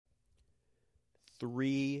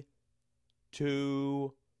3,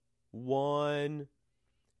 2, 1.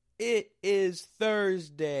 It is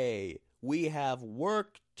Thursday. We have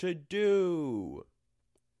work to do.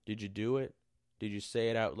 Did you do it? Did you say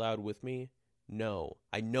it out loud with me? No,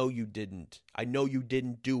 I know you didn't. I know you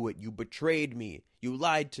didn't do it. You betrayed me. You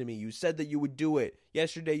lied to me. You said that you would do it.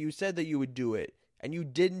 Yesterday you said that you would do it, and you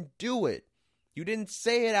didn't do it. You didn't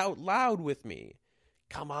say it out loud with me.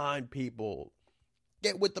 Come on, people.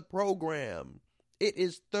 Get with the program. It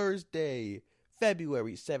is Thursday,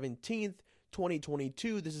 February 17th,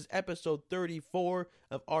 2022. This is episode 34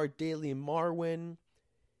 of Our Daily Marwin,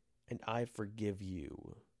 and I forgive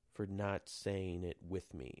you for not saying it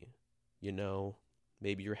with me. You know,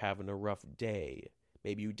 maybe you're having a rough day.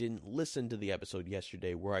 Maybe you didn't listen to the episode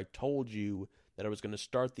yesterday where I told you that I was going to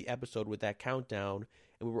start the episode with that countdown,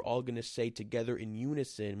 and we were all going to say together in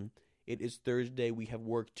unison, it is Thursday, we have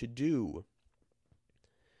work to do.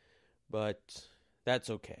 But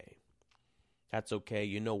that's okay. That's okay.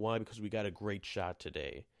 You know why? Because we got a great shot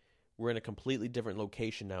today. We're in a completely different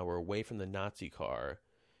location now. We're away from the Nazi car.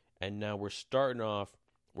 And now we're starting off,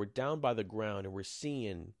 we're down by the ground, and we're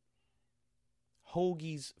seeing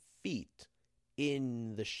Hoagie's feet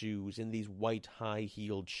in the shoes, in these white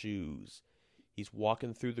high-heeled shoes. He's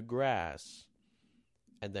walking through the grass,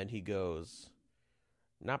 and then he goes,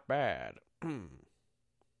 not bad. Not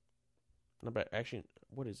bad. Actually,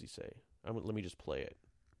 what does he say? Let me just play it.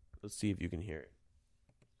 Let's see if you can hear it.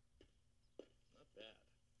 Not bad.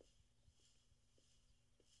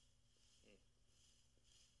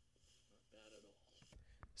 Not bad at all.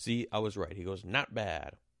 See, I was right. He goes, not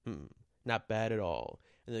bad. Not bad at all.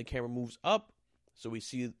 And then the camera moves up, so we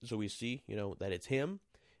see, you know, that it's him,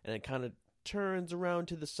 and it kind of turns around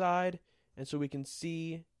to the side, and so we can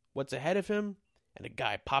see what's ahead of him, and a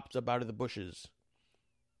guy pops up out of the bushes.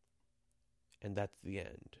 And that's the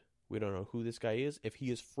end. We don't know who this guy is. If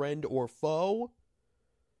he is friend or foe,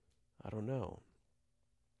 I don't know.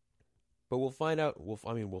 But we'll find out. We'll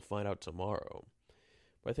find out tomorrow.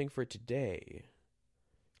 But I think for today,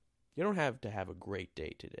 you don't have to have a great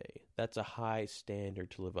day today. That's a high standard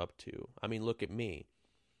to live up to. I mean, look at me.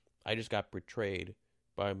 I just got betrayed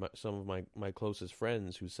by some of my closest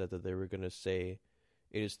friends who said that they were going to say,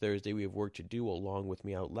 it is Thursday, we have work to do, along with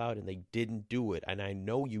me out loud, and they didn't do it. And I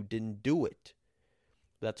know you didn't do it.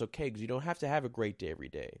 That's okay, because you don't have to have a great day every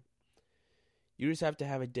day. You just have to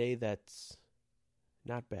have a day that's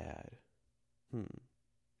not bad.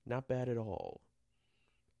 Not bad at all.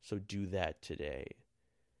 So do that today.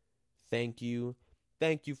 Thank you.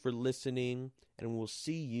 Thank you for listening, and we'll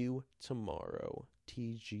see you tomorrow.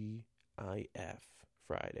 TGIF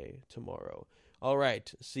Friday tomorrow. All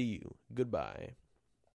right, see you. Goodbye.